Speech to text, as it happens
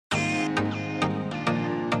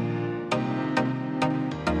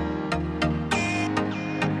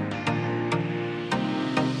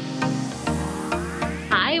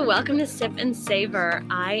welcome to Sip and Savor.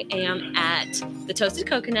 I am at the Toasted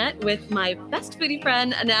Coconut with my best foodie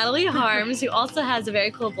friend, Natalie Harms, who also has a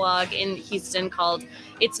very cool blog in Houston called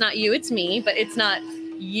It's Not You, It's Me, but it's not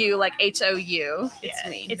you like H-O-U. It's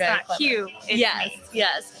me. It's Very not clever. Q. It's Yes, me.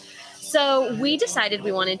 yes. So we decided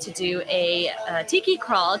we wanted to do a tiki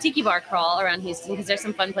bar crawl around Houston because there's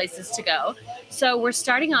some fun places to go. So we're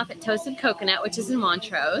starting off at Toasted Coconut, which is in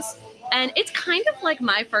Montrose. And it's kind of like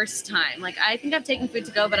my first time. Like, I think I've taken food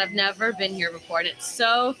to go, but I've never been here before. And it's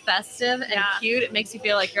so festive and cute. It makes you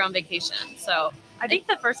feel like you're on vacation. So I think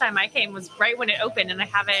the first time I came was right when it opened, and I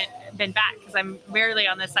haven't been back because I'm rarely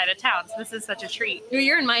on this side of town. So this is such a treat.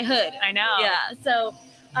 you're in my hood. I know. Yeah. So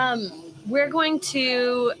we're going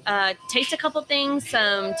to taste a couple things,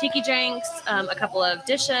 some tiki drinks, a couple of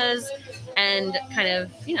dishes, and kind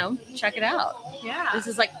of, check it out. Yeah. This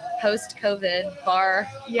is like post-COVID bar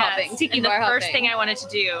hopping, tiki and bar the first hopping. thing I wanted to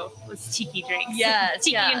do was tiki drinks. Yes,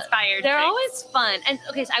 Tiki-inspired They're drinks. always fun. And,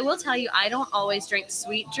 okay, so I will tell you, I don't always drink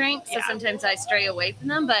sweet drinks, so sometimes I stray away from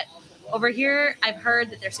them. But over here, I've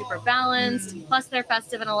heard that they're super balanced, plus they're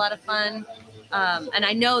festive and a lot of fun. And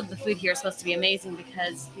I know the food here is supposed to be amazing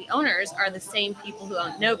because the owners are the same people who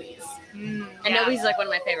own Nobi's. And Nobi's is like one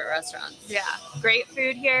of my favorite restaurants. Yeah, great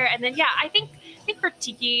food here. And then, I think for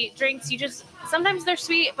tiki drinks, sometimes they're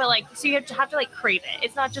sweet, but so you have to crave it.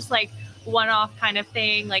 It's not just like one-off kind of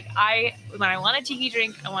thing. Like when I want a tiki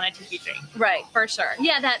drink, I want a tiki drink. Right, for sure.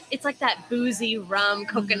 Yeah, it's like that boozy rum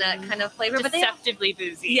coconut kind of flavor. Deceptively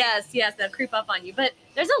boozy. Yes, they'll creep up on you. But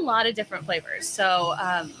there's a lot of different flavors. So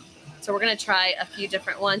we're going to try a few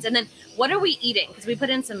different ones. And then what are we eating? Because we put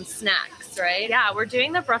in some snacks, right? Yeah, we're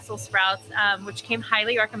doing the Brussels sprouts, which came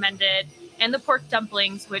highly recommended, and the pork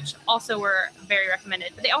dumplings, which also were very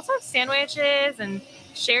recommended. But they also have sandwiches and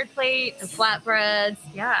shared plates. And flatbreads.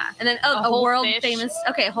 Yeah. And then, a whole world fish. famous,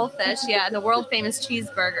 whole fish, and the world famous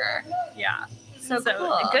cheeseburger. Yeah. So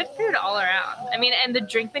cool. Good food all around. I mean, and the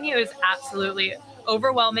drink menu is absolutely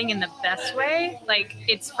overwhelming in the best way. Like,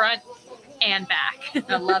 it's front and back.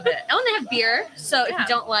 I love it. Oh, and they have beer. So if you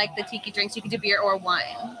don't like the tiki drinks, you can do beer or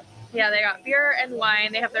wine. Yeah, they got beer and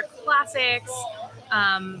wine. They have their classics.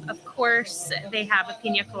 Of course, they have a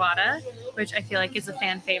pina colada, which I feel like is a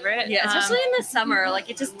fan favorite. Yeah, especially in the summer. Like,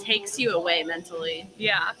 it just takes you away mentally.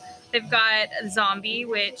 Yeah. They've got Zombie,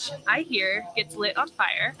 which I hear gets lit on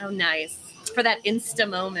fire. Oh, nice. For that Insta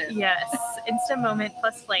moment. Yes, Insta moment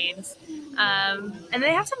plus flames. And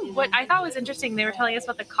they have what I thought was interesting. They were telling us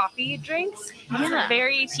about the coffee drinks. Yeah. It's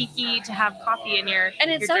very tiki to have coffee in your And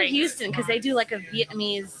it's your so drinks. Houston because they do like a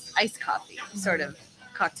Vietnamese iced coffee sort of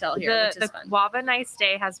cocktail here, which is fun. The Guava Nice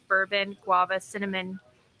Day has bourbon, guava, cinnamon,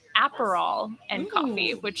 Aperol, and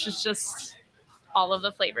coffee, which is just all of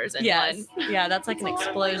the flavors in one. Yeah, that's like an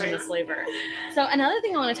explosion of flavor. So another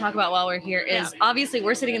thing I want to talk about while we're here is obviously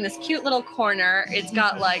we're sitting in this cute little corner. It's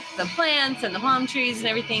got like the plants and the palm trees and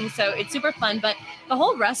everything, so it's super fun. But the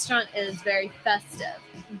whole restaurant is very festive.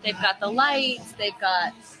 They've got the lights, they've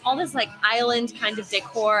got all this like island kind of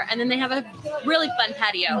decor, and then they have a really fun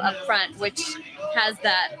patio up front, which has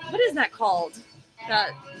that, what is that called?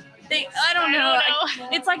 I don't know.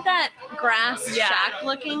 It's like that grass shack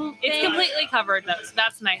looking thing. It's completely covered though, so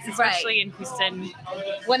that's nice, especially in Houston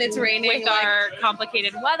when it's raining with our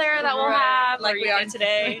complicated weather that we'll have, like we are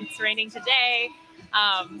today. It's raining today,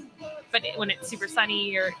 but when it's super sunny,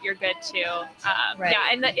 you're good too. Yeah,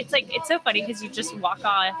 and it's so funny because you just walk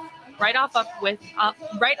right off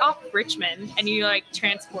Richmond, and you like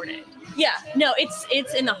transported. Yeah, no,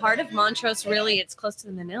 it's in the heart of Montrose. Really, it's close to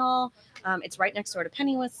the Manil. It's right next door to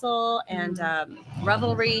Penny Whistle and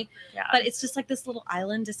Revelry. Yeah. But it's just like this little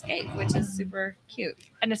island escape, which is super cute.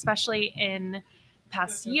 And especially in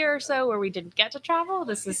past year or so where we didn't get to travel,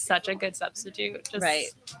 this is such a good substitute.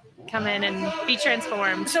 Just come in and be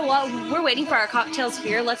transformed. So while we're waiting for our cocktails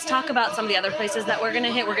here, let's talk about some of the other places that we're going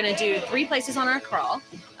to hit. We're going to do 3 places on our crawl.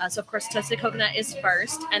 So, of course, Toasted Coconut is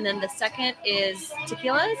first. And then the second is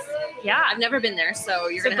Tequila's. Yeah. I've never been there, so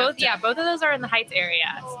you're going to have to... Yeah, both of those are in the Heights area.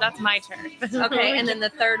 So that's my turn. Okay, and then the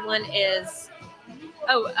third one is...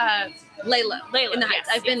 Layla in the Heights.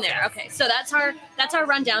 I've been there. Okay, so that's our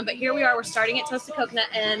rundown. But here we are. We're starting at Toasted Coconut,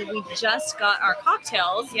 and we just got our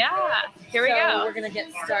cocktails. Yeah, here we go. We're gonna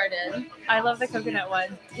get started. I love the coconut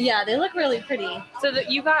one. Yeah, they look really pretty. So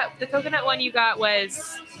the coconut one you got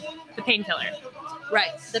was the painkiller.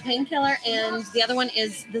 Right, the painkiller, and the other one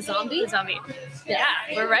is the zombie. The zombie. Yeah,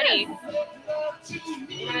 we're ready.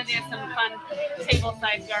 We're gonna do some fun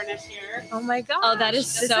tableside garnish here. Oh my god! Oh, that is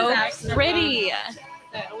so pretty.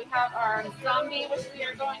 So we have our zombie, which we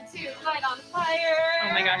are going to light on fire.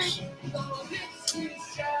 Oh my gosh.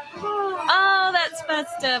 Oh, that's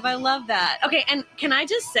festive. I love that. Okay, and can I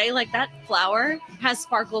just say, like, that flower has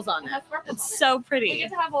sparkles on It it. has sparkles It's on it. so We pretty. get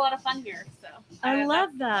to have a lot of fun here. So I love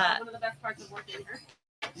that's, that. one of the best parts of working here.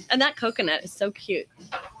 And that coconut is so cute.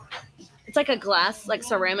 It's like a glass, like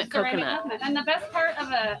ceramic coconut. And the best part of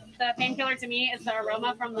the painkiller to me is the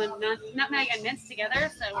aroma from the nutmeg and mints together.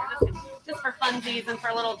 So we're just for funsies and for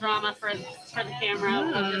a little drama for the camera.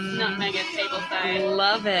 We'll just nutmeg it I tableside.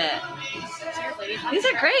 love it. Cheers, ladies. These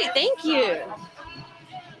are great. Thank you.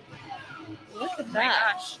 Look at Oh my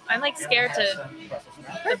that. gosh. I'm like scared to.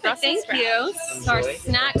 Perfect. Thank you. So our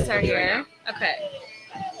snacks are here. Okay.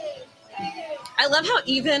 I love how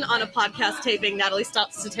even on a podcast taping, Natalie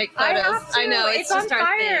stops to take I photos. have to. I know It's just on our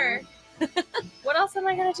fire. What else am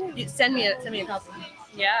I gonna do? thing. You send me a copy.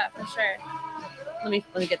 Yeah, for sure. Let me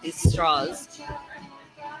get these straws.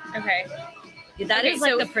 Okay. That Okay, is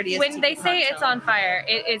like so the prettiest. when they tiki say cocktail. it's on fire,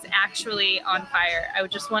 it is actually on fire. I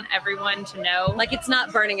would just want everyone to know. like it's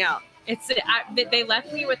not burning out. They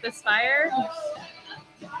left me with this fire.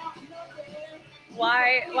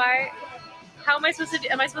 Why? How am I supposed to do?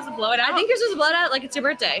 Am I supposed to blow it out? I think you're supposed to blow it out like it's your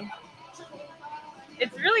birthday.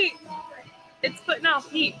 it's putting off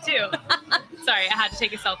heat too. Sorry, I had to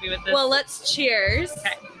take a selfie with this. Well, let's cheers.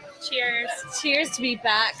 Okay. Cheers. Cheers to be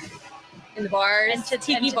back in the bars. And to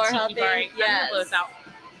tiki bar hopping. barring. I'm Yes. gonna blow this out.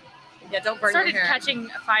 Yeah, don't burn Started your hair. catching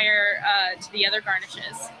fire to the other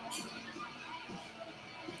garnishes.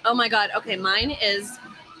 Oh my god. Okay, mine is.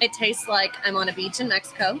 It tastes like I'm on a beach in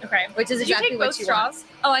Mexico, Okay. which is Did you exactly take what both you straws? want.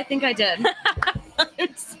 Oh, I think I did.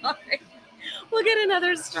 I'm sorry. We'll get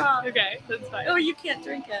another straw. Okay, that's fine. Oh, you can't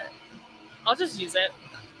drink it. I'll just use it.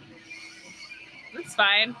 It's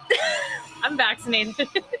fine. I'm vaccinated.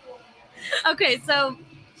 Okay, so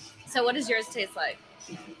what does yours taste like?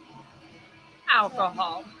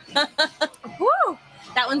 Alcohol. Woo!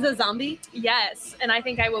 That one's a zombie. Yes, and I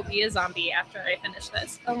think I will be a zombie after I finish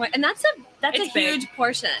this. Oh my! And that's a It's big. huge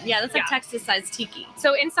portion. Yeah, that's like Yeah. Texas-sized tiki.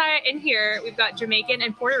 So in here, we've got Jamaican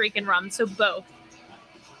and Puerto Rican rum. So both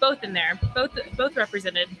in there, both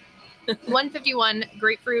represented. 151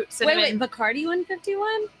 grapefruit cinnamon. Wait, Bacardi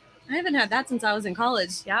 151? I haven't had that since I was in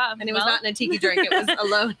college, Yeah, and it was not in a tiki drink. It was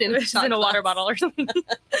alone in It was shot in a water glass. bottle or something.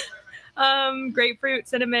 Grapefruit,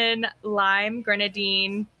 cinnamon, lime,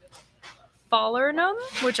 grenadine, falernum,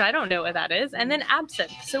 which I don't know what that is, and then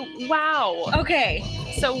absinthe. So wow. Okay,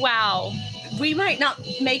 So we might not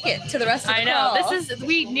make it to the rest of the I know. call.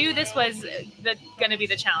 We knew this was going to be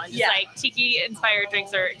the challenge. Yeah. Like tiki inspired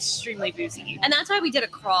drinks are extremely boozy. And that's why we did a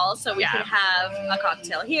crawl, so we Yeah. could have a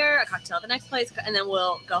cocktail here, a cocktail at the next place, and then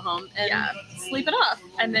we'll go home and Yeah. sleep it off.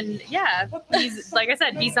 And then these, like I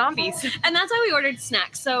said, be zombies. And that's why we ordered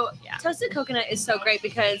snacks. So Yeah. Toasted Coconut is so great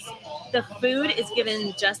because the food is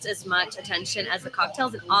given just as much attention as the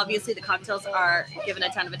cocktails, and obviously the cocktails are given a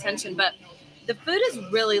ton of attention, but the food is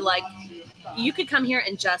really like you could come here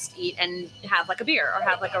and just eat and have like a beer or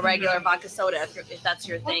have like a regular vodka soda if that's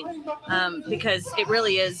your thing, because it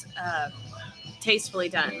really is tastefully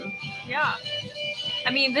done. Yeah.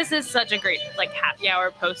 I mean, this is such a great like happy hour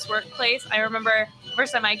post work place. I remember the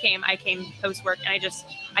first time I came post work, and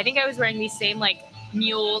I think I was wearing these same like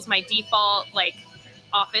mules, my default like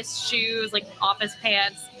office shoes, like office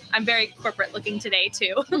pants. I'm very corporate looking today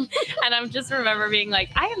too. And I'm just remember being like,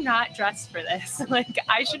 I am not dressed for this. Like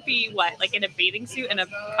I should be like in a bathing suit and a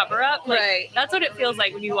cover up. Like, Right. That's what it feels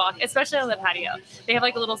like when you walk, especially on the patio. They have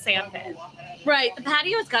like a little sand pit. Right. The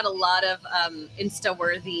patio's got a lot of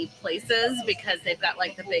Insta-worthy places because they've got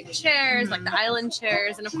like the big chairs, like the island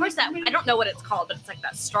chairs, and of course that I don't know what it's called, but it's like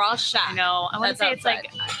that straw shack. I know. I want to That's say it's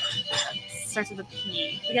like starts with a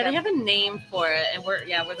P. Yeah, they have a name for it, and we're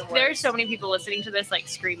the worst. There's so many people listening to this like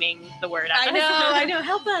screaming the word out. I know.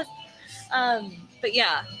 Help us. But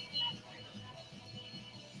yeah,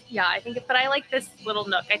 Yeah, but I like this little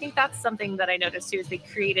nook. I think that's something that I noticed too is they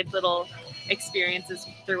created little experiences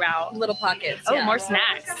throughout. little pockets. Oh, yeah. more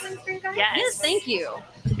snacks. Yes. Yes, thank you.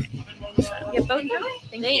 Yeah, thank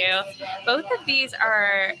you. Both of these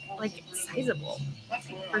are like sizable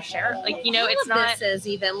for sure. Like, you know, All it's of not. This is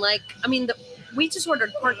even like we just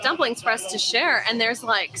ordered pork dumplings for us to share, and there's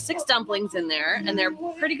like 6 dumplings in there, and they're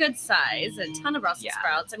pretty good size. A ton of Brussels Yeah.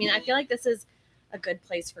 sprouts. I mean, I feel like this is a good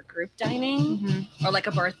place for group dining Mhm. or like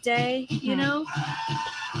a birthday. You Mhm. know.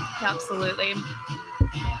 Absolutely.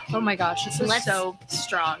 Oh my gosh, this is Let's- so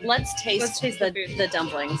strong. Let's taste, Let's taste the the food.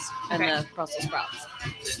 dumplings and Okay. the Brussels sprouts.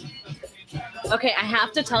 Okay, I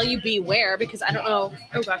have to tell you beware because I don't know.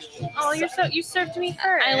 Oh gosh. Oh, you served me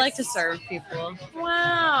first. I like to serve people.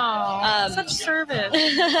 Wow. Um, Such service.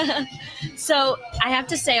 So I have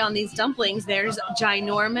to say on these dumplings, there's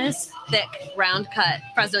ginormous, thick, round cut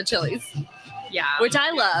Fresno chilies, Yeah. which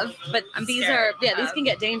I love. But I'm these scared are, these of. can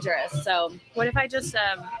get dangerous. So What if I just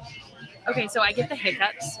okay, so I get the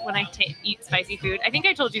hiccups when I eat spicy food. I think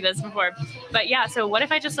I told you this before, but yeah. So what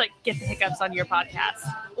if I just like get the hiccups on your podcast?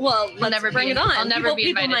 well, let's never bring be- it on. I'll never be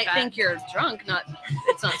people invited might back. think you're drunk, not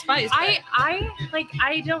it's not spice.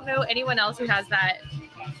 I don't know anyone else who has that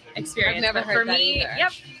experience. I've never but heard for that me, either.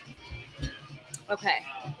 yep. but okay.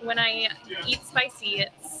 When I eat spicy,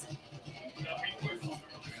 it's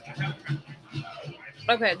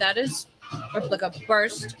Okay, that is like a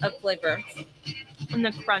burst of flavor. and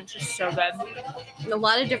the crunch is so good. A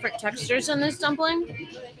lot of different textures in this dumpling.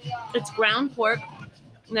 It's ground pork,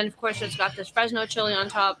 and then of course it's got this Fresno chili on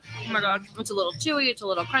top. Oh my god. It's a little chewy, it's a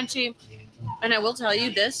little crunchy, and I will tell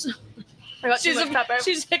you this. I got too She's much pepper.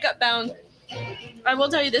 she's hiccup bound. I will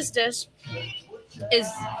tell you this dish is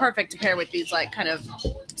perfect to pair with these like kind of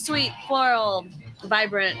sweet, floral,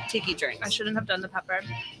 vibrant tiki I drinks. shouldn't have done the pepper.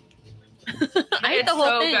 I ate It's the whole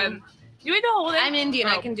so thing. good. You ate the whole thing? I'm Indian.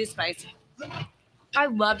 I Oh. can do spice. I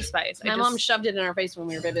love spice. My mom shoved it in our face when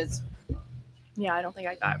we were babies. Yeah, I don't think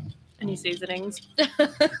I got any seasonings.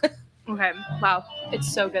 Okay. Wow.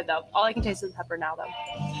 It's so good though. All I can taste is the pepper now though.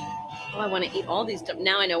 Oh, I want to eat all these.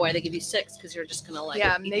 Now I know why they give you 6 because you're just gonna like.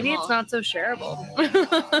 yeah, eat maybe them it's all. not so shareable.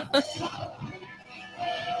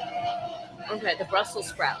 Okay, the Brussels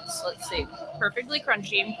sprouts. Let's see. Perfectly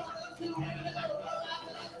crunchy.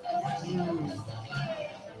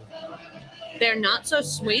 They're not so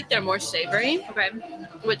sweet. They're more savory, Okay.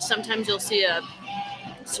 which sometimes you'll see a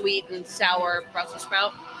sweet and sour Brussels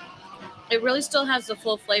sprout. It really still has the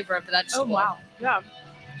full flavor of the vegetable. Oh wow. Yeah.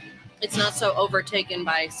 It's not so overtaken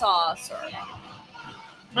by sauce or.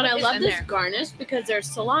 And I What is love in this there? garnish because there's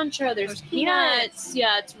cilantro, there's There's peanuts.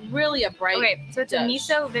 Yeah, it's really a bright. Okay, so it's a dish.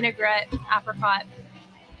 miso, vinaigrette, apricot,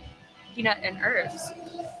 peanut, and herbs.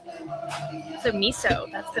 So miso,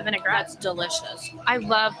 that's the vinaigrette. That's delicious. I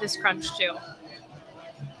love this crunch too.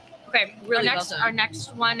 Okay, Really our well done. our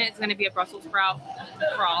next one is going to be a Brussels sprout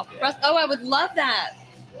crawl. Oh, I would love that.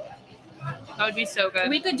 That would be so good.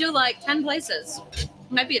 We could do like 10 places.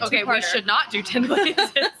 Might be a Okay, we two-parter. should not do 10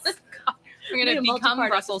 places. We're Need going a to become multi-part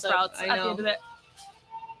Brussels episode. sprouts I at the know. end of it.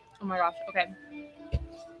 Oh my gosh. Okay.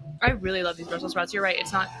 I really love these Brussels sprouts. You're right.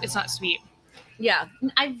 It's not sweet. Yeah,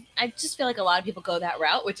 I just feel like a lot of people go that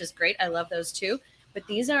route, which is great. I love those too. But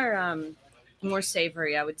these are more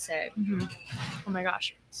savory, I would say. Oh my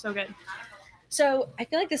gosh. So good. So I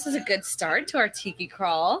feel like this is a good start to our tiki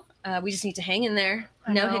crawl. We just need to hang in there.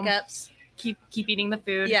 I No know. hiccups. Keep eating the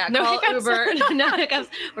food. Yeah, No call hiccups. Uber. No hiccups.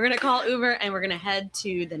 We're going to call Uber and we're going to head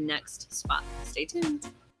to the next spot. Stay tuned.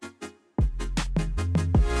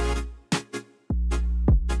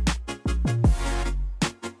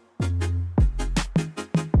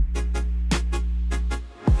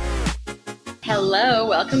 Hello,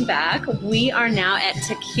 welcome back. We are now at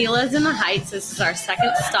Tequilas in the Heights. This is our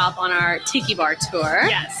second stop on our tiki bar tour.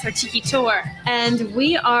 Yes, our tiki tour. And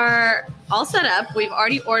we are all set up. We've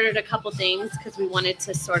already ordered a couple things because we wanted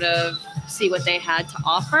to sort of see what they had to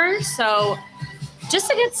offer. So just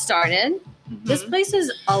to get started, this place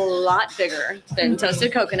is a lot bigger than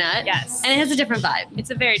Toasted Coconut. Yes. And it has a different vibe.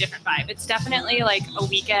 It's a very different vibe. It's definitely like a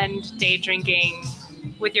weekend day drinking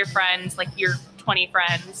with your friends, like your 20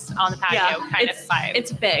 friends on the patio kind of vibe.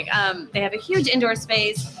 It's big. They have a huge indoor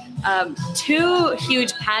space, 2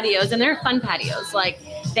 huge patios, and they're fun patios. Like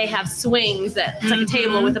they have swings it's like a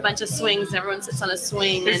table with a bunch of swings, and everyone sits on a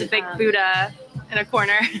swing. There's and, a big Buddha in a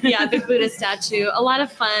corner. yeah, big Buddha statue. A lot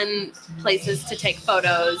of fun places to take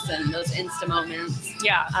photos and those Insta moments.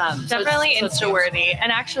 Yeah, So definitely it's Insta worthy.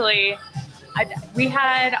 And actually, we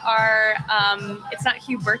had our it's not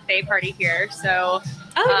Hugh birthday party here, so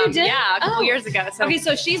Oh, you did? yeah, a couple Oh. years ago. So Okay,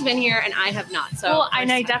 so she's been here and I have not. So well,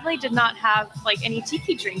 and I definitely did not have like any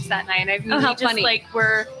tiki drinks that night. I mean, Oh, how we just funny. like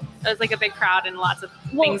it was like a big crowd and lots of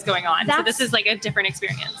Well, things going on. So that's- this is like a different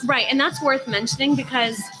experience. Right, and that's worth mentioning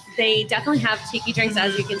because they definitely have tiki drinks.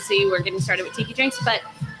 As you can see, we're getting started with tiki drinks, but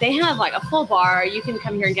they have like a full bar. You can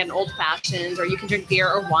come here and get an old fashioned, or you can drink beer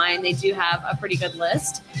or wine. They do have a pretty good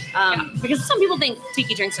list because some people think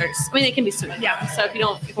tiki drinks are. I mean, they can be sweet. Yeah. So if you're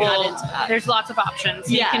not into that, There's lots of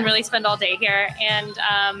options. Yeah. You can really spend all day here. And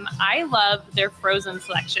I love their frozen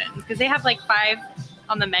selection because they have like 5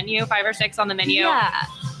 on the menu, 5 or 6 on the menu. yeah.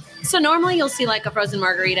 So normally you'll see like a frozen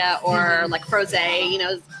margarita or like frosé. You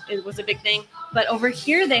know, it was a big thing. But over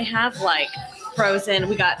here they have like frozen.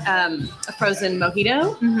 We got a frozen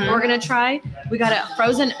mojito. Mhm. We're gonna try. We got a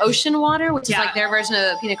frozen ocean water, which is Yeah. like their version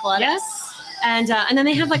of pina colada. Yes. And then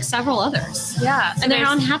they have like several others. Yeah. So And they're there's-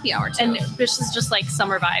 on happy hour too. And this is just like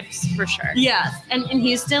summer vibes for sure. yes, and in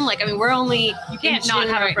Houston, like I mean, we're only You can't in not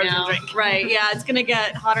June have a right frozen now. drink. Right? Yeah, it's gonna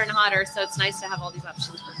get hotter and hotter, so it's nice to have all these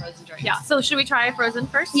options for frozen drinks. Yeah. So should we try frozen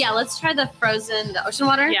first? Yeah, let's try the ocean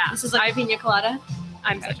water. Yeah. This is like a pina colada.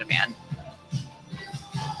 I'm such a fan.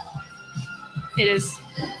 It is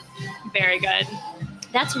very good.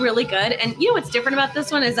 That's really good. And you know what's different about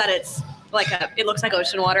this one is that it's like it looks like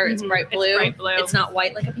ocean water. It's Mhm. bright It's blue. bright blue. It's not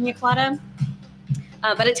white like a pina colada.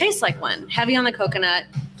 But it tastes like one. Heavy on the coconut.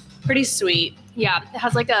 Pretty sweet. Yeah. It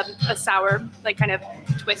has like a sour, like kind of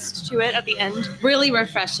twist to it at the end. Really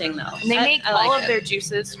refreshing though. And they make I like all of it. their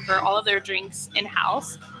juices for all of their drinks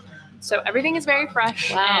in-house. So everything is very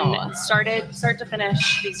fresh Wow. and start to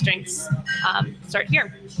finish, these drinks start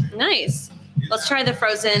here. Nice. Let's try the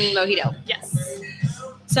frozen mojito. Yes.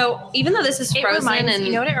 So even though this is It frozen reminds, and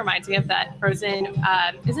you know what it reminds me of? That frozen,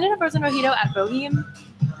 isn't it a frozen mojito at Bohemian?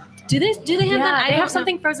 do they have Yeah, that? they don't have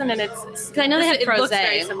something frozen and it's, 'Cause I know they have it looks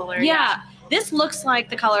very frosé. similar. Yeah. This looks like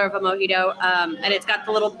the color of a mojito, and it's got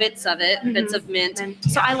the little bits of it, bits Mhm. of mint. And-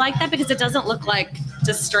 So I like that because it doesn't look like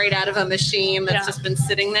just straight out of a machine that's Yeah. just been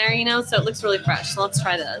sitting there, you know? So it looks really fresh. So let's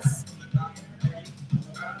try this.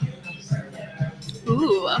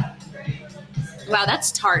 Ooh, Wow,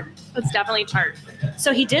 that's tart. it's definitely tart.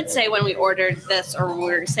 So he did say when we ordered this or when we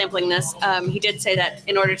were sampling this, he did say that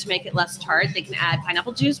in order to make it less tart, they can add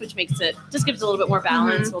pineapple juice, which makes it just gives it a little bit more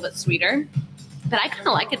balance, a little bit sweeter. But I kind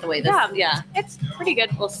of like it the way this, yeah, It's pretty good.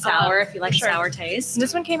 a little sour if you like for sure. sour taste.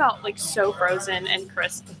 This one came out like so frozen and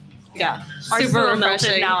crisp. Yeah, Ours is a super little melted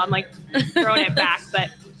refreshing. now. I'm like throwing it back, but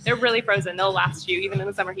they're really frozen. They'll last you even in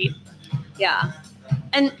the summer heat. Yeah.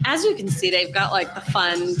 And as you can see, they've got like the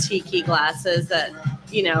fun tiki glasses that,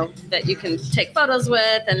 you know, that you can take photos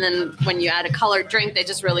with. And then when you add a colored drink, they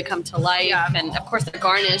just really come to life. Yeah. And of course, they're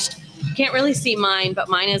garnished. You can't really see mine, but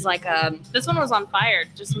mine is like a, This one was on fire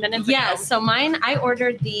just minutes yes. ago. So mine, I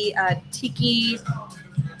ordered the tiki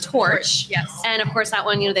torch. Yes. And of course, that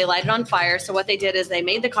one, you know, they light it on fire. So what they did is they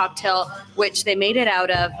made the cocktail, which they made it out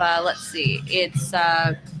of, let's see, it's,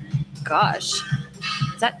 gosh,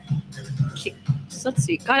 is that, let's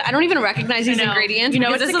see. God, I don't even recognize these I know. ingredients. You know,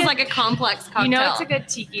 because it's this a is good- like a complex cocktail. You know it's a good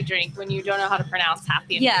tiki drink when you don't know how to pronounce half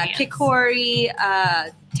the yeah, ingredients.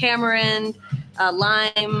 kikori, tamarind,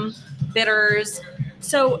 lime, bitters.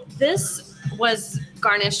 So this was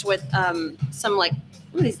garnished with some like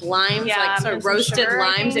what are these limes, Yeah, like sort and of some roasted sugar,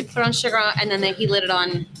 I limes. They think. put on sugar and then he lit it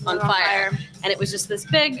on fire. And it was just this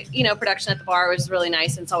big, you know, production at the bar. It was really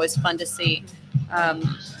nice. And it's always fun to see.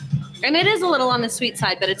 And it is a little on the sweet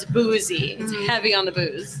side, but it's boozy. It's Mhm. heavy on the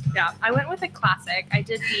booze. Yeah, I went with a classic. I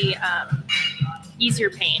did the Easier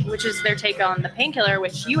Pain, which is their take on the painkiller,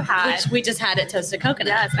 which you had. Which we just had at Toasted Coconut.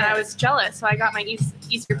 Yes, and I was jealous, so I got my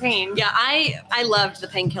Easier Pain. Yeah, I loved the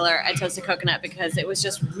painkiller at Toasted Coconut because it was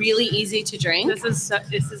just really easy to drink. This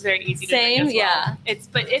is very easy to Same, drink as well. yeah.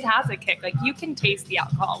 But it has a kick. Like you can taste the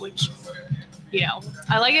alcohol, which you know,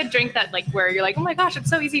 I like a drink that like where you're like, oh my gosh, it's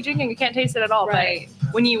so easy drinking, you can't taste it at all. Right.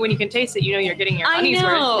 But when you can taste it, you know you're getting your I money's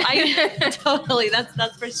know. worth. I totally.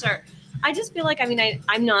 That's for sure. I just feel like I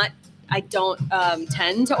don't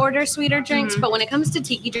tend to order sweeter drinks, Mhm. but when it comes to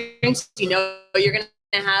tiki drinks, you know you're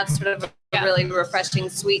gonna have sort of a Yeah. really refreshing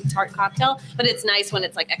sweet tart cocktail. But it's nice when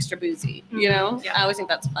it's like extra boozy. You Mhm. know, Yeah. I always think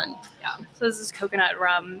that's fun. Yeah. So this is coconut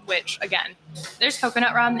rum, which again, there's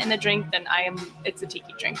coconut rum in the drink, then it's a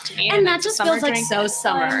tiki drink to me. And that it's a just summer feels like drink, so and it's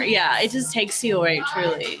summer. fun. Yeah, it just takes you away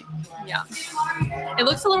truly. Yeah. It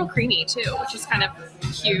looks a little creamy too, which is kind of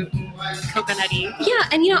cute, and coconutty. Yeah,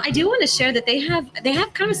 and you know, I do want to share that they have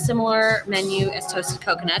kind of a similar menu as Toasted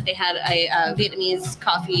Coconut. They had a Vietnamese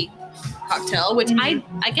coffee cocktail, which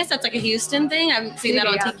I guess that's like a Houston thing. I haven't seen that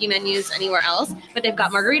on Yeah. tiki menus anywhere else. But they've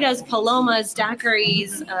got margaritas, palomas,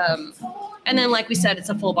 daiquiris, and then like we said, it's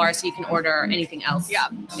a full bar, so you can order anything else. Yeah.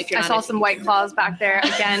 if you're I not saw a- some White Claws back there.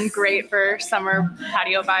 Again, great for summer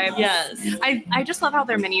patio vibes. Yes. I just love how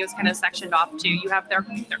their menu is kind of sectioned off too. You have their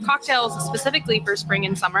cocktails specifically for spring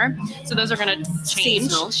and summer, so those are going to change.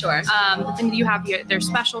 Seasonal, sure. And you have their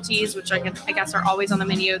specialties, which I guess are always on the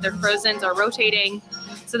menu. Their frozens are rotating.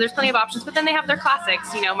 So there's plenty of options, but then they have their classics,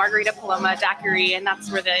 Margarita, Paloma, Daiquiri, and that's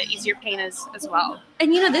where the Easier Pain is as well.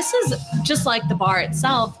 And this is just like the bar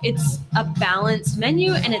itself. It's a balanced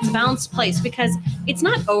menu and it's a balanced place because it's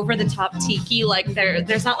not over the top tiki. Like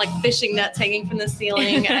there's not like fishing nets hanging from the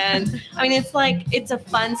ceiling. And I mean, it's a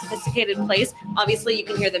fun, sophisticated place. Obviously you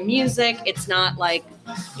can hear the music. It's not like,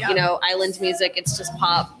 island music. It's just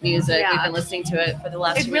pop music. Yeah. We've been listening to it for the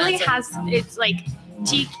last few really months. it's like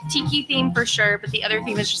tiki theme for sure, but the other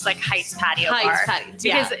theme is just like Heights Patio Bar.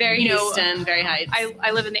 Because very Houston, very Heights. I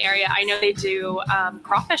live in the area. I know they do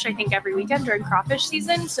crawfish, I think, every weekend during crawfish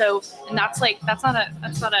season. So, and that's not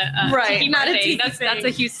a Right, tiki not bar a thing. tiki That's a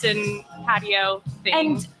Houston patio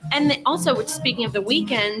thing. And also, which speaking of the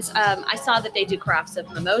weekends, I saw that they do crafts of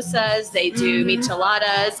mimosas, they do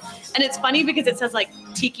micheladas, and it's funny because it says like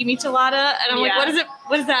tiki michelada, and I'm like, what is it?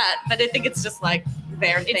 What is that? But I think it's just like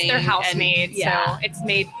their thing. It's their house made, yeah. so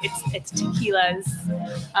it's tequila's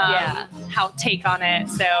take on it.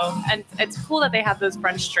 So, and it's cool that they have those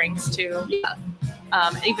brunch drinks too. Yeah.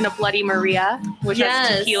 Even a Bloody Maria, which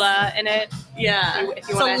has tequila in it. Yeah, if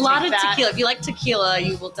you so a lot of that. tequila. If you like tequila,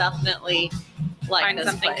 you will definitely like find this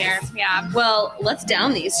something place. here. Yeah. Well, let's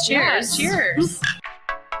down these. Cheers. Yeah, cheers.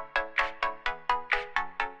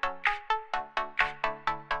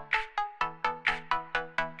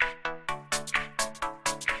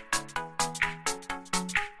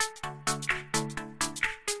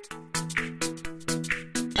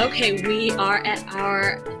 Okay, we are at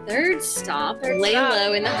our third stop, Lay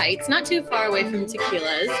Low in the Heights, not too far away from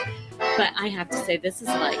Tequila's. But I have to say, this is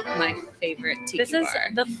like my favorite tiki This is bar.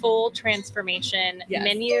 the full transformation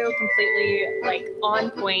menu, completely like on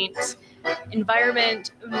point.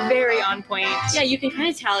 Environment very on point. Yeah, you can kind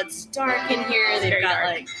of tell it's dark in here. They've got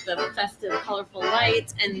like the festive, colorful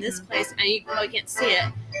lights, and this place, and you probably can't see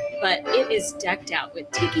it, but it is decked out with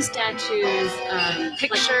tiki statues,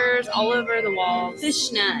 pictures all over the walls,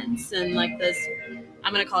 fish nets, and like this.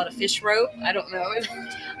 I'm gonna call it a fish rope. I don't know.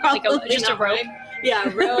 Like just a rope. Right.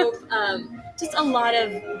 Yeah, rope. Just a lot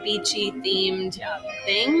of beachy themed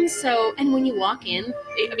things. So, and when you walk in,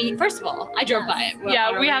 I mean, first of all, I drove by it.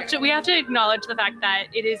 Yeah, we have to acknowledge the fact that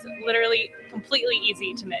it is literally completely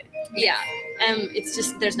easy to miss. Yeah, it's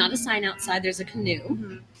just there's not a sign outside. There's a canoe.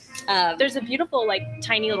 Mm-hmm. There's a beautiful like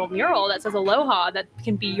tiny little mural that says Aloha that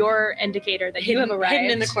can be your indicator that you have arrived.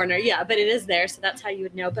 Hidden in the corner. Yeah, but it is there, so that's how you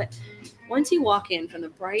would know. But once you walk in from the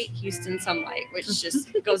bright Houston sunlight, which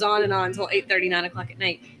just goes on and on until 8:30, 9 o'clock at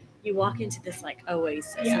night, you walk into this like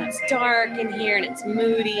oasis, and it's dark in here and it's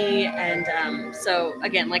moody, and so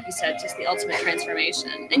again, like you said, just the ultimate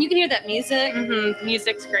transformation. And you can hear that music. Mm-hmm.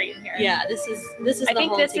 Music's great in here. Yeah, this is I the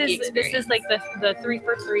think whole this tiki is experience. like the 3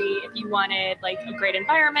 for 3 if you wanted like a great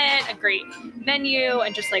environment, a great menu,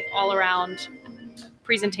 and just like all around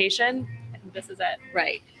presentation. I think this is it.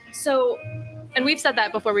 Right. So. And we've said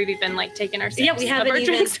that before we've even like taken our sips. Yeah, we haven't of our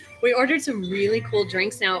even. drinks. We ordered some really cool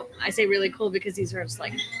drinks. Now, I say really cool because these are just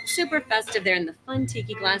like super festive. They're in the fun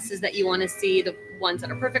tiki glasses that you want to see, the ones that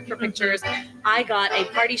are perfect for pictures. I got a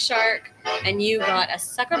Party Shark, and you got a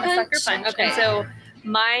Sucker Punch. Okay. And so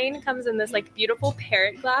mine comes in this like beautiful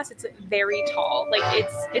parrot glass. It's very tall. Like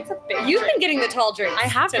it's a big. You've drink. been getting the tall drinks. I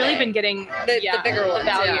have today. really been getting the bigger ones.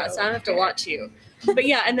 value. Yeah, so I don't have to watch you. But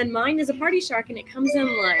yeah, and then mine is a Party Shark, and it comes in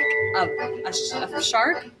like a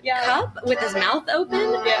shark cup with his mouth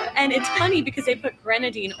open. Yeah. And it's funny because they put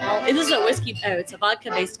grenadine all. This is a whiskey. Oh, it's a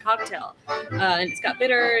vodka-based cocktail, and it's got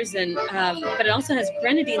bitters, and but it also has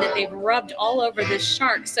grenadine that they've rubbed all over this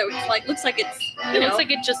shark. So it's like looks like it's. It looks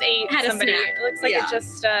like it just ate had a somebody. snack. It looks like it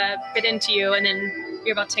just bit into you, and then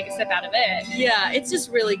you're about to take a sip out of it. Yeah, it's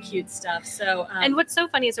just really cute stuff. So and what's so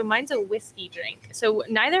funny is so mine's a whiskey drink. So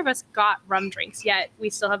neither of us got rum drinks yet. We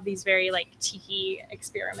still have these very like tiki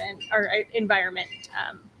experiment or environment.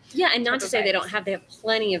 Yeah, and not to say they don't have. They have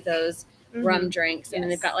plenty of those rum drinks, and then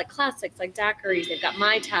they've got like classics like daiquiris. They've got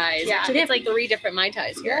mai tais. Yeah, Actually, they have like 3 different mai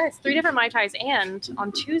tais here. Yeah, it's 3 different mai tais, and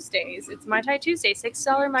on Tuesdays it's Mai Tai Tuesday,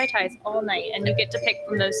 $6 mai tais all night, and you get to pick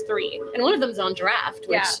from those 3. And one of them's on draft,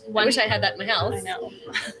 which I wish I had that in my house. I know.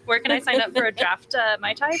 Where can I sign up for a draft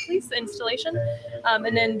mai tai, please? Installation.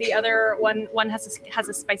 And then the other one has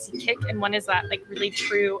a spicy kick, and one is that like really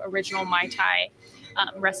true original mai tai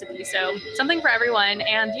recipe. So something for everyone,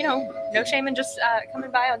 and no shame in just coming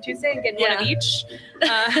by on Tuesday and getting one of each.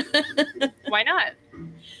 Why not?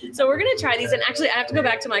 So we're gonna try these, and actually I have to go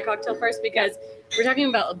back to my cocktail first because we're talking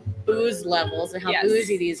about booze levels and how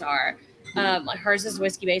boozy these are. Like hers is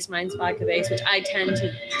whiskey based, mine's vodka based, which I tend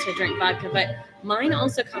to drink vodka, but mine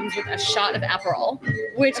also comes with a shot of Aperol,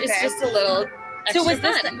 which is just a little extra So was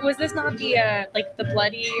fun. this not the like the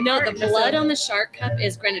bloody? No, part? the Just blood a- on the shark cup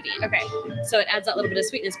is grenadine. Okay. So it adds that little bit of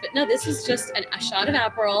sweetness. But no, this is just a shot of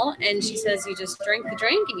Aperol, and she says you just drink the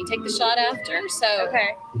drink and you take the shot after. So Okay.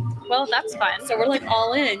 Well, that's fun. so we're like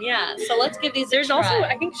all in, yeah. So let's give these. There's a try. also,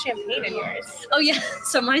 I think, champagne in yours. Oh yeah,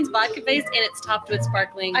 so mine's vodka based and it's topped with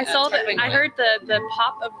sparkling. I saw that. sparkling I wine. heard the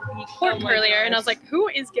pop of the cork Oh my earlier, and I was gosh. like, "Who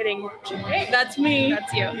is getting champagne?" That's me.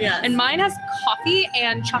 That's you. Yeah. And mine has coffee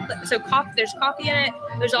and chocolate. So there's coffee in it.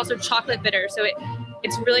 There's also chocolate bitter. So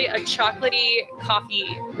it's really a chocolatey coffee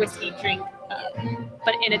whiskey drink,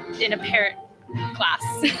 but in a parrot glass,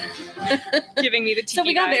 giving me the tiki so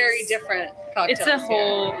we got vibes. very different cocktails. It's a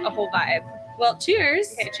here. whole vibe. Well,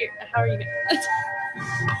 cheers. Okay, cheers. How are you?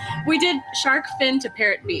 We did shark fin to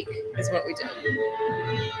parrot beak is what we did.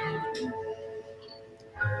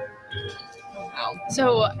 Wow.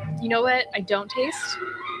 So you know what? I don't taste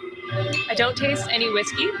any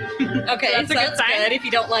whiskey. Okay, That's so a good that's sign. good if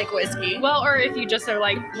you don't like whiskey. Well, or if you just are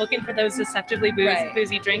like looking for those deceptively Right.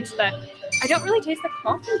 boozy drinks, but I don't really taste the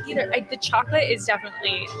coffee either. The chocolate is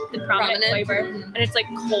definitely the prominent flavor, Mhm. and it's like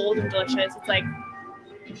cold and delicious. It's like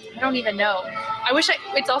I don't even know. I wish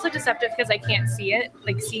it's also deceptive because I can't see it.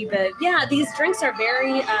 Like see the Yeah, these drinks are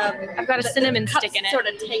very. I've got a cinnamon cup stick in it. Sort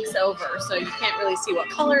of takes over, so you can't really see what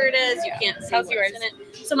color it is. You can't see How's what's yours? in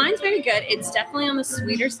it. So mine's very good. It's definitely on the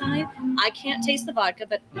sweeter side. I can't taste the vodka,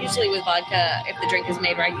 but usually with vodka, if the drink is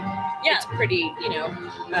made right, it's pretty,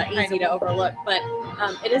 easy to overlook. But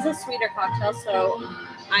it is a sweeter cocktail, so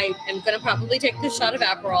I am going to probably take this shot of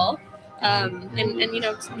Aperol, and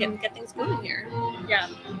just get things going here. Yeah.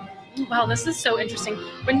 Wow, this is so interesting.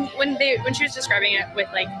 When she was describing it with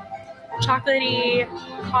like chocolatey,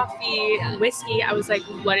 coffee, whiskey, I was like,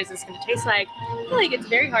 what is this going to taste like? I feel like it's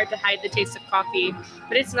very hard to hide the taste of coffee,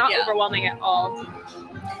 but it's not Yeah. overwhelming at all.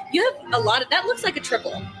 You have a lot of that. Looks like a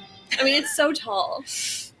triple. I mean, it's so tall.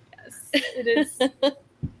 Yes, it is.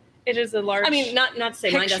 It is a large. I mean, not to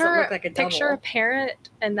say mine doesn't look like a double. Picture a parrot,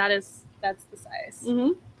 and that's the size.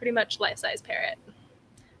 Mm-hmm. Pretty much life-size parrot.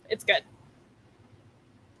 It's good.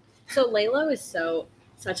 So Lalo is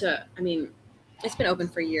such a. I mean, it's been open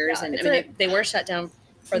for years, Yeah, and it's they were shut down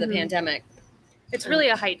for the Mhm. pandemic. It's really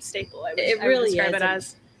a height staple. I would really describe is. it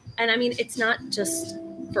as. And I mean, it's not just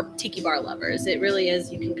for tiki bar lovers. It really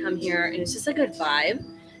is. You can come here, and it's just a good vibe.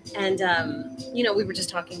 And we were just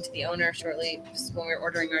talking to the owner shortly just when we were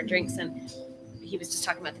ordering our drinks, and he was just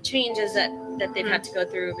talking about the changes that they've had to go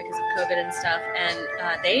through because of COVID and stuff. And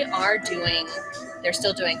they're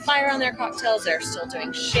still doing fire on their cocktails. They're still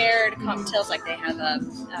doing shared cocktails. Like they have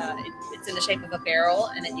it's in the shape of a barrel,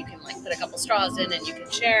 and then you can like put a couple straws in, and you can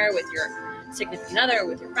share with your significant other,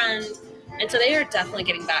 with your friend. And so they are definitely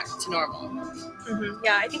getting back to normal. Mm-hmm.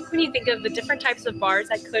 Yeah, I think when you think of the different types of bars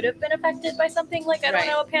that could have been affected by something like, I don't Right.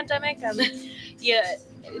 know, a pandemic,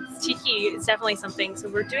 it's tiki. It's definitely something. So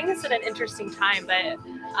we're doing this at an interesting time, but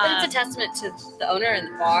But it's a testament to the owner and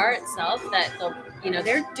the bar itself that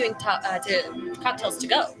they're doing cocktails to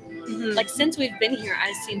go. mhm. Like since we've been here,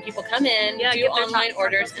 I've seen people come in, Yeah, do get their online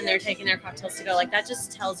orders, cocktails and they're taking their cocktails to go. Like that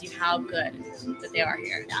just tells you how good that they are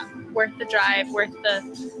here. Yeah, worth the drive, worth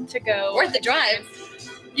the to go. worth the drive.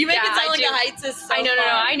 You make Yeah, it sound I like do. the Heights is so I know, far.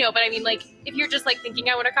 I know, but I mean, like, if you're just like thinking,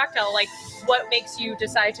 I want a cocktail, like, what makes you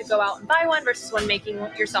decide to go out and buy one versus one making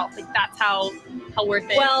one yourself? Like, that's how worth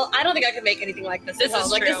it. Well, I don't think I could make anything like this. This at home.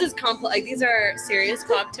 is like true. this is complex. Like these are serious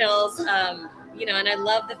cocktails. And I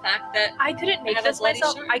love the fact that I couldn't make have a this bloody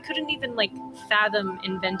myself. shark. I couldn't even like fathom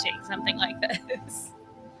inventing something like this.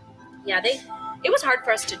 it was hard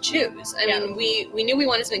for us to choose. I mean, we knew we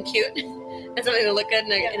wanted something cute and something to look good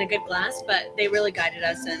in a good glass, but they really guided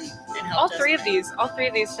us and helped All us. three of these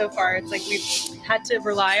so far, it's like we've had to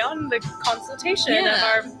rely on the consultation Yeah. of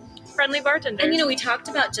our friendly bartenders. And we talked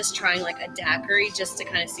about just trying like a daiquiri just to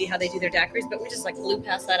kind of see how they do their daiquiris, but we just like blew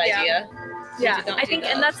past that Yeah. idea. yeah, We did not I do think,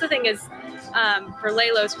 those. and that's the thing is, for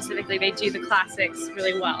Lalo specifically, they do the classics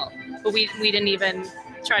really well, but we didn't even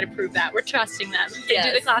try to prove that. We're trusting them. They do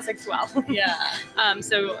the Yes. classics well. Yeah.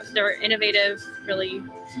 So they're innovative, really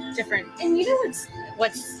different. And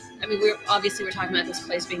what's I mean, we're talking about this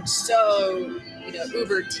place being so,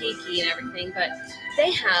 uber tiki and everything, but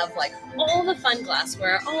they have like all the fun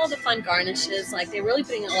glassware, all the fun garnishes. Like they're really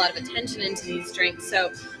putting a lot of attention into these drinks.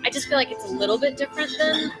 So I just feel like it's a little bit different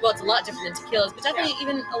it's a lot different than tequilas, but definitely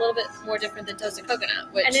even a little bit more different than toasted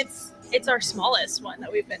coconut. Which And it's our smallest one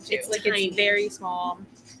that we've been to. It's Like tiny. it's very small.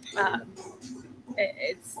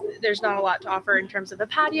 There's not a lot to offer in terms of a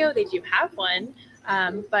patio. They do have one,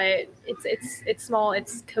 but it's small.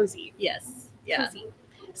 It's cozy. yes, yeah. Cozy.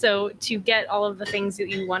 So to get all of the things that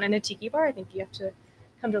you want in a tiki bar, I think you have to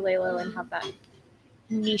come to Lalo and have that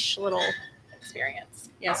niche little experience.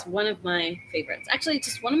 Yes, one of my favorites. Actually,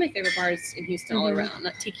 just one of my favorite bars in Houston all around.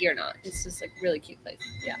 Not tiki or not. It's just like really cute place.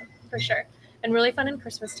 For sure. And really fun in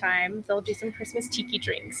Christmas time. They'll do some Christmas tiki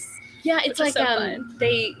drinks. Yeah, it's Which is like so fun.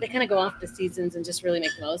 they kind of go off the seasons and just really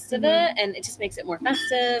make the most of it, and it just makes it more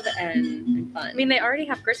festive and fun. I mean, they already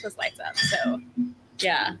have Christmas lights up, so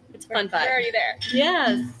yeah, it's a fun we're vibe. already there.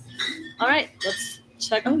 Yes. All right, let's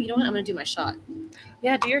check. Oh, you know what? I'm gonna do my shot.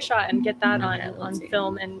 Yeah, do your shot and get that Okay, on let's see.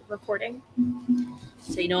 film and recording.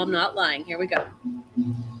 So you know I'm not lying. Here we go.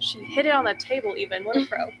 She hit it on the table even. What a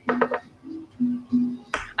pro.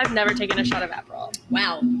 I've never taken a shot of Aperol.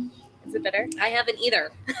 Wow, Is it bitter? I haven't either.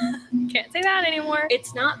 Can't say that anymore.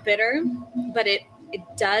 It's not bitter, but it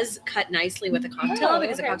does cut nicely with a cocktail Oh,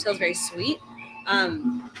 because the okay. cocktail is very sweet.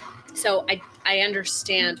 So I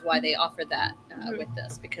understand why they offered that with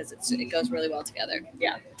this because it goes really well together.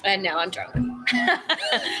 Yeah. And now I'm drunk. Not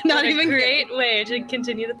Not even great way to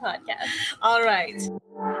continue the podcast. All right.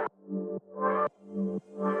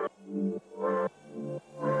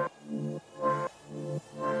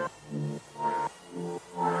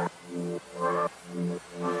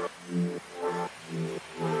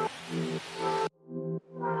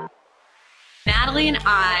 Natalie and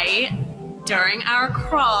I, during our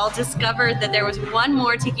crawl, discovered that there was one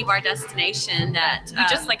more tiki bar destination that We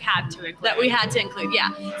just like had to include. that we had to include.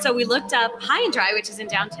 Yeah. So we looked up High and Dry, which is in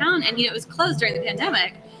downtown, and it was closed during the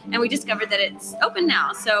pandemic. And we discovered that it's open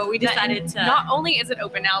now. So we decided to. Not only is it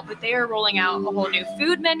open now, but they are rolling out a whole new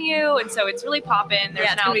food menu, and so it's really poppin'. There's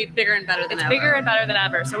yeah, it's now gonna be bigger and better than it's ever. bigger and better than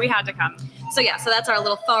ever, so we had to come. So that's our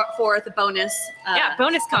little fourth bonus.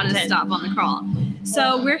 Bonus content. Stop on the crawl.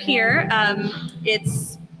 So we're here.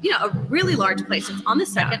 It's a really large place. It's on the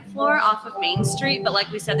second floor off of Main Street, but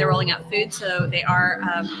like we said, they're rolling out food, so they are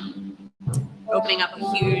opening up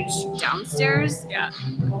a huge downstairs. Yeah.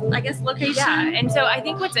 I guess location. Yeah, and so I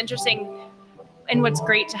think what's interesting and what's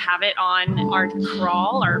great to have it on our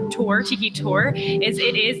crawl, our tour, tiki tour, is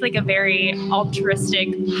it is like a very altruistic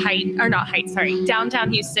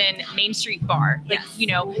downtown Houston Main Street bar. Like,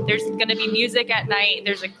 Yes. There's going to be music at night.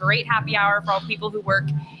 There's a great happy hour for all people who work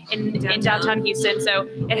in downtown Houston. So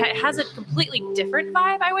it has a completely different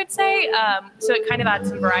vibe, I would say. So it kind of adds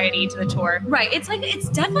some variety to the tour. Right. It's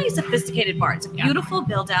definitely a sophisticated bar. It's a beautiful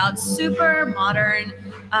build out, super modern,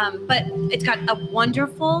 but it's got a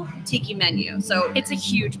wonderful tiki menu. So It's a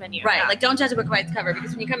huge menu. right, Yeah. like don't judge a book by its cover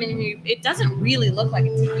because when you come in here, it doesn't really look like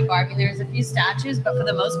a tiki bar. I mean, there's a few statues, but for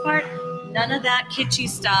the most part, none of that kitschy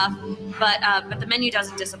stuff. But the menu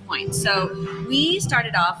doesn't disappoint. So we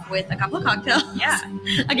started off with a couple of cocktails. Yeah.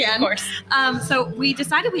 Again. Of course. So we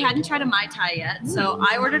decided we hadn't tried a Mai Tai yet. So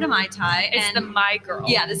I ordered a Mai Tai. It's and the My Girl.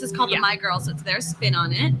 yeah, this is called Yeah. the My Girl, so it's their spin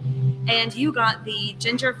on it. And you got the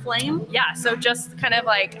ginger flame. Yeah, so just kind of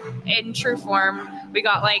like in true form, we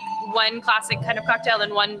got like one classic kind of cocktail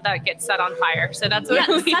and one that gets set on fire. So that's what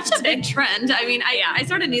Yeah, we such a did. big trend. I mean, I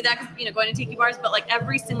sort of knew that because going to tiki bars, but like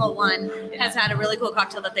every single one has had a really cool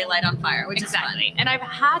cocktail that they light on fire, which Exactly. And I've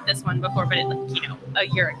had this one before, but a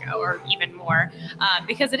year ago or even more,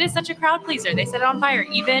 because it is such a crowd pleaser. They set it on fire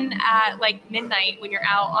even at like midnight when you're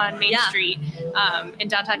out on Main Yeah. Street in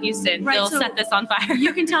downtown Houston. Right, They'll so set this on fire. is fun.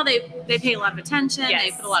 You can tell they pay a lot of attention. They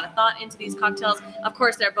Yes. put a lot of thought into these cocktails. Of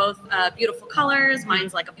course, they're both beautiful colors.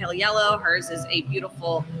 Mine's like a pale yellow. Hers is a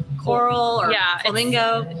beautiful coral or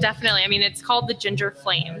flamingo. Definitely. I mean, it's called the Ginger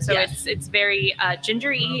Flame, so Yes. it's very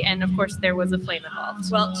gingery, and of course there was a flame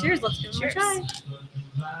involved. Well, cheers. Let's give them a Cheers. try.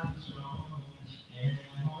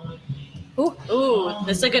 Ooh,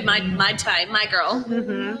 this is a good Mai Tai, My Girl.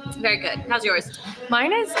 Mm-hmm. Very good. How's yours?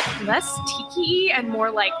 Mine is less tiki and more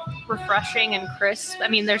like refreshing and crisp. I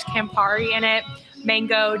mean, there's Campari in it,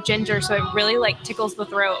 mango, ginger, so it really like tickles the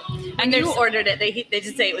throat. And you ordered it. They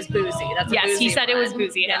did say it was boozy. That's a Yes, boozy he said it was one.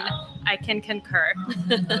 boozy, Yeah. and I can concur.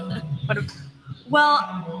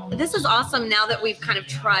 Well, this is awesome. Now that we've kind of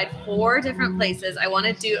tried 4 different places, I want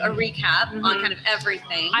to do a recap on kind of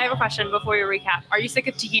everything. I have a question before you recap. Are you sick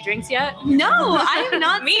of tiki drinks yet? No, I am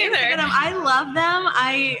not. Me sick of either. them. I love them.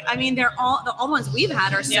 I mean, they're all the ones we've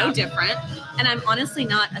had are so Yeah. different, and I'm honestly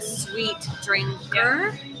not a sweet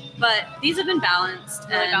drinker. But these have been balanced.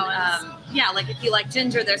 Really and, balanced. like if you like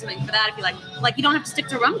ginger, there's something for that. If you like you don't have to stick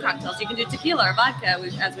to rum cocktails. You can do tequila or vodka,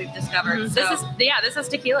 as we've discovered. So, This has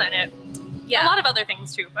tequila in it. yeah. A lot of other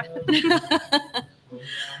things too, but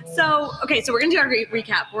So we're gonna do our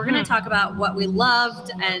recap. We're gonna talk about what we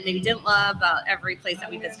loved and maybe didn't love about every place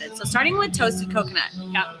that we visited. So starting with Toasted Coconut.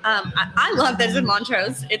 Yeah. I love that it's in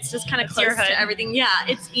Montrose. It's just kind of It's close your hood. to everything. Yeah,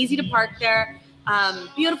 it's easy to park there.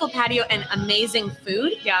 Beautiful patio and amazing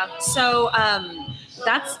food. yeah. So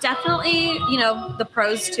that's definitely the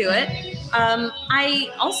pros to it. I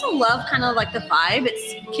also love kind of like the vibe.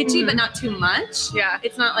 It's kitschy, but not too much. Yeah.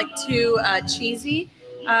 It's not like too cheesy.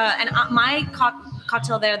 And my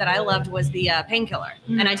cocktail there that I loved was the painkiller.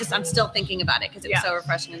 And I'm still thinking about it because it was so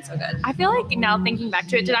refreshing and so good. I feel like now thinking back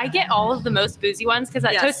to it, did I get all of the most boozy ones? Because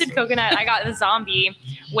at Yes. Toasted Coconut, I got the zombie,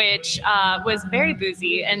 which was very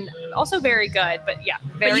boozy and also very good. But yeah,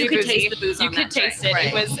 very you could boozy. taste the booze You on could that taste drink,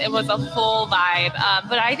 it. right. It was a full vibe.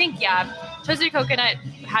 But I think Toasted Coconut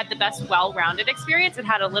had the best well-rounded experience. It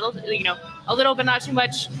had a little but not too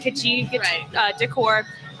much kitschy decor.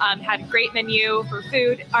 Had a great menu for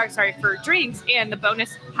for drinks, and the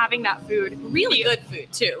bonus having that food Really good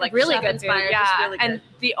food too. Like really chef good food, inspired, yeah. just really good. And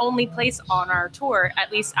the only place on our tour,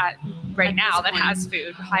 at least at At now, this that point. has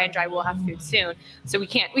food. High and Dry will have food soon, so we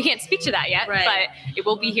can't speak to that yet. Right. But it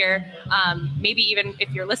will be here. Maybe even if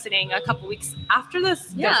you're listening, a couple weeks after this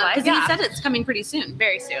goes yeah, live. because he said it's coming pretty soon.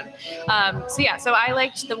 Very soon. So I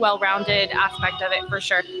liked the well-rounded aspect of it for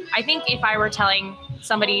sure. I think if I were telling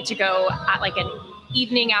somebody to go at like an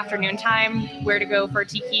evening, afternoon time, where to go for a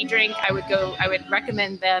tiki drink, I would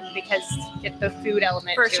recommend them because get the food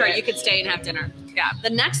element For to sure, it. you could stay and have dinner. Yeah. The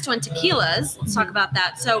next one, tequilas. Let's talk about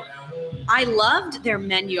that. So I loved their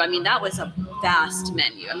menu. I mean, that was a vast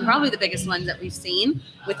menu. I mean, probably the biggest one that we've seen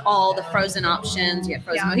with all the frozen options. You have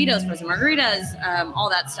frozen mojitos, frozen margaritas, all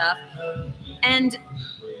that stuff. And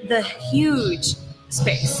the huge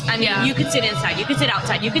space. I mean, you could sit inside, you could sit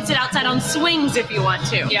outside, you could sit outside on swings if you want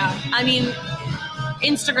to. Yeah. I mean,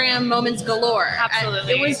 Instagram moments galore.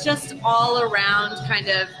 Absolutely. It was just all around kind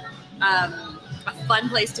of a fun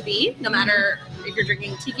place to be, no matter if you're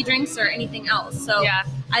drinking tiki drinks or anything else. So Yeah.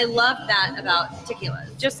 I love that about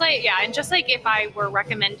tequilas. Just like if I were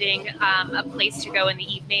recommending a place to go in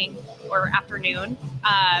the evening or afternoon,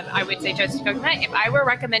 I would say Toasted Coconut. If I were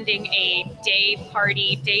recommending a day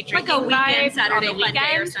party, day Like drinking a weekend, vibe Saturday on the fun day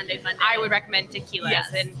or weekend, Sunday fun day. I would recommend tequilas.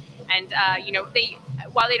 Yes. And they,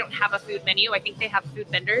 while they don't have a food menu, I think they have food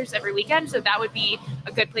vendors every weekend. So that would be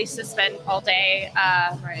a good place to spend all day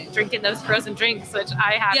drinking those frozen drinks, which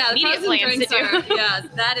I have the immediate frozen plans to drinks do. are,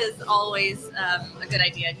 that is always a good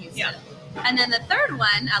idea in Houston. Yeah. And then the third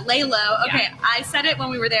one, Lalo. Okay, I said it when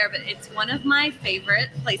we were there, but it's one of my favorite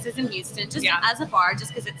places in Houston, just as a bar,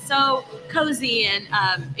 just because it's so cozy and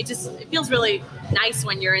it feels really nice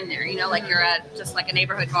when you're in there. You know, like you're at just like a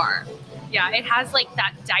neighborhood bar. Yeah, it has like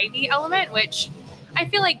that divey element, which I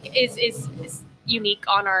feel like is unique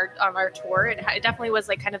on our tour. It definitely was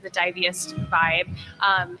like kind of the diviest vibe,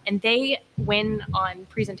 and they win on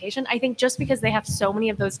presentation. I think just because they have so many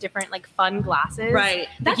of those different like fun glasses. Right.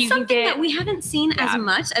 That That's something that we haven't seen as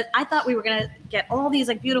much. I thought we were gonna get all these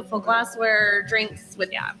like beautiful glassware drinks with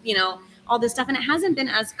all this stuff, and it hasn't been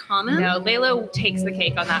as common. No, Lalo takes the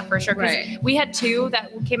cake on that for sure. 'Cause Right. we had two that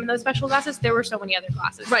came in those special glasses. There were so many other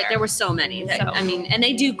glasses. Right, there were so many. So- I mean, and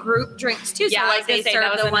they do group drinks too. So Yeah, I was like they gonna say, that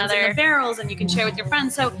serve was the ones in another- the barrels, and you can share with your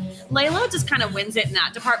friends. So Lalo just kind of wins it in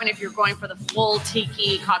that department if you're going for the full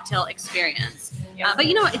tiki cocktail experience. Yeah. But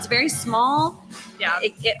you know what? It's very small. Yeah.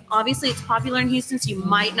 It obviously it's popular in Houston, so you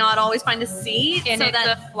might not always find a seat. And so it's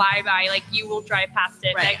a flyby. Like you will drive past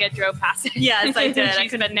it. Right. Mega drove past it. Yes, I did. I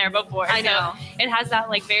She's been there before. I know. So it has that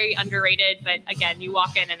like very underrated, but again, you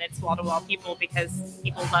walk in and it's wall to wall people because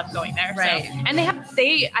people love going there. Right. So, and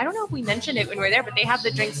I don't know if we mentioned it when we were there, but they have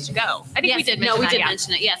the drinks to go. I think Yes, we did. No, we did yeah.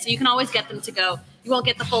 mention it. Yeah, so you can always get them to go. You won't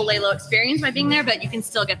get the full Lalo experience by being there, but you can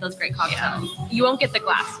still get those great cocktails. You won't get the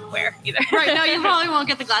glassware either. Right. No, you probably won't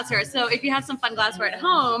get the glassware. So if you have some fun glassware at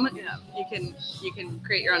home, you can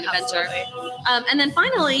create your own adventure. And then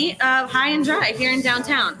finally, High and Dry here in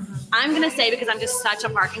downtown. I'm gonna say, because I'm just such a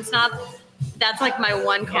parking snob, that's like my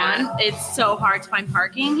one con. Yeah. It's so hard to find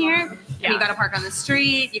parking here. Yeah. And you got to park on the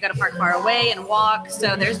street. You got to park far away and walk.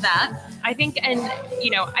 So there's that. I think, and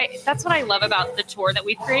that's what I love about the tour that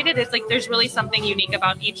we've created. It's like there's really something unique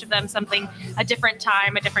about each of them, a different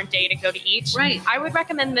time, a different day to go to each. Right. I would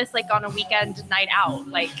recommend this like on a weekend night out,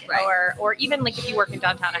 like or even like if you work in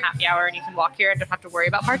downtown a happy hour and you can walk here and don't have to worry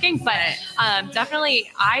about parking. But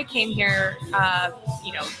definitely, I came here,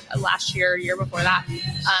 last year before that,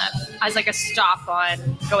 as like a stop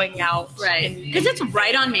on going out. Right. Because it's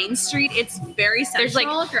right on Main Street. It's very central. There's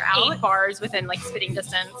like if you're out. 8 bars within like spitting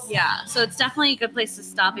distance. Yeah, so it's definitely a good place to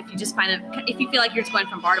stop if you just if you feel like you're just going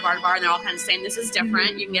from bar to bar to bar and they're all kind of saying this is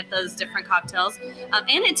different. You can get those different cocktails, and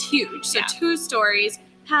it's huge. So 2 stories,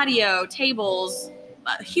 patio, tables,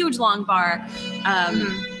 a huge long bar,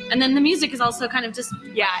 And then the music is also kind of just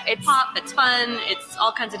it's pop. It's fun. It's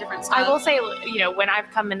all kinds of different stuff. I will say, when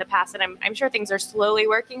I've come in the past, and I'm sure things are slowly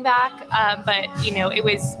working back, but it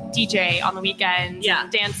was DJ on the weekends,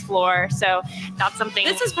 dance floor. So that's something.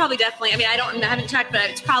 This is probably definitely. I mean, I haven't checked, but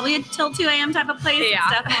it's probably a till 2 a.m. type of place. Yeah.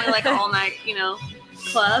 It's definitely like an all night,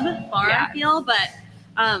 club bar feel. But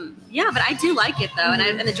but I do like it though,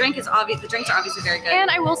 and the drink is obvious. The drinks are obviously very good. And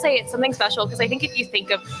I will say it's something special because I think if you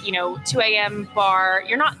think of 2 a.m. bar,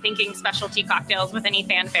 you're not thinking specialty cocktails with any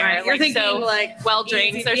fanfare. Right. You're thinking well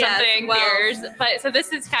drinks or something, beers. But so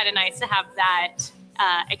this is kind of nice to have that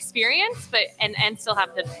experience, but and still have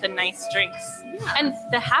the nice drinks and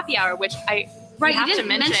the happy hour, which I. Right, have you to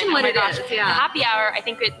didn't mention what it is. The happy hour, I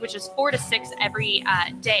think, which is 4 to 6 every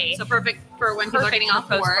day. So perfect for when people are getting off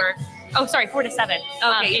work. 4 to 7.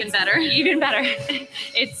 Okay, even better. Even better.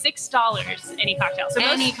 It's $6 any cocktail. So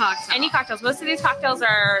any cocktails. Most of these cocktails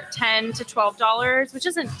are $10 to $12, which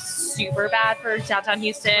isn't super bad for downtown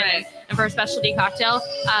Houston and for a specialty cocktail.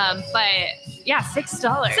 But yeah, $6.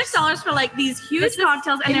 $6 for like these huge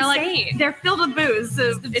cocktails, and they're filled with booze.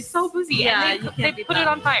 So it's so boozy. Yeah, and they put it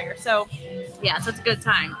on fire. So so it's a good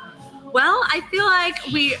time. Well, I feel like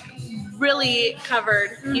we really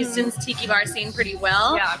covered Houston's tiki bar scene pretty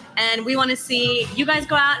well. Yeah. And we want to see you guys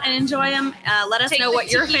go out and enjoy them. Let us know what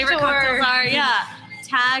your favorite cocktails are. Yeah.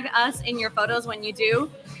 Tag us in your photos when you do.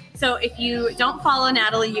 So if you don't follow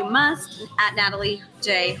Natalie, you must at Natalie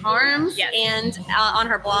J. Harms and on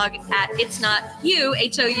her blog at It's Not You,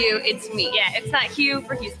 H-O-U, It's Me. Yeah, It's Not Hugh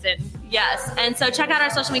for Houston. Yes, and so check out our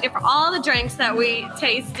social media for all the drinks that we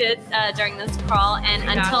tasted during this crawl. And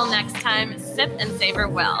until next time, sip and savor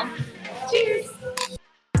well. Cheers.